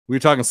We're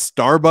talking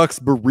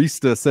Starbucks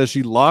barista says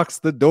she locks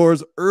the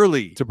doors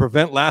early to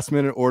prevent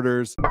last-minute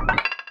orders.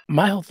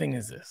 My whole thing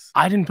is this.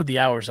 I didn't put the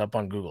hours up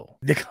on Google.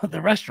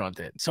 The restaurant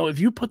did. So if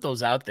you put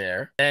those out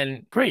there,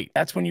 then great.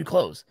 That's when you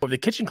close. Or if the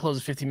kitchen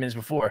closes 15 minutes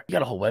before, you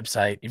got a whole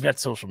website. You've got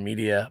social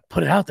media.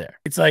 Put it out there.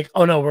 It's like,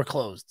 oh, no, we're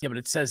closed. Yeah, but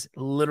it says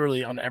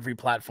literally on every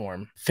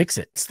platform, fix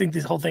it. Just think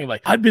this whole thing of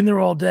like, I've been there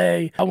all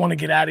day. I want to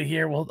get out of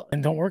here. Well,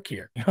 and don't work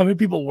here. You know how many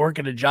people work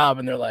at a job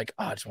and they're like,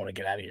 oh, I just want to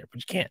get out of here. But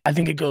you can't. I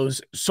think it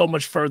goes so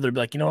much further. Be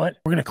like, you know what?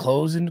 We're going to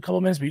close in a couple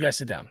of minutes, but you guys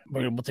sit down.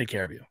 We'll take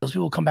care of you. Those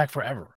people will come back forever.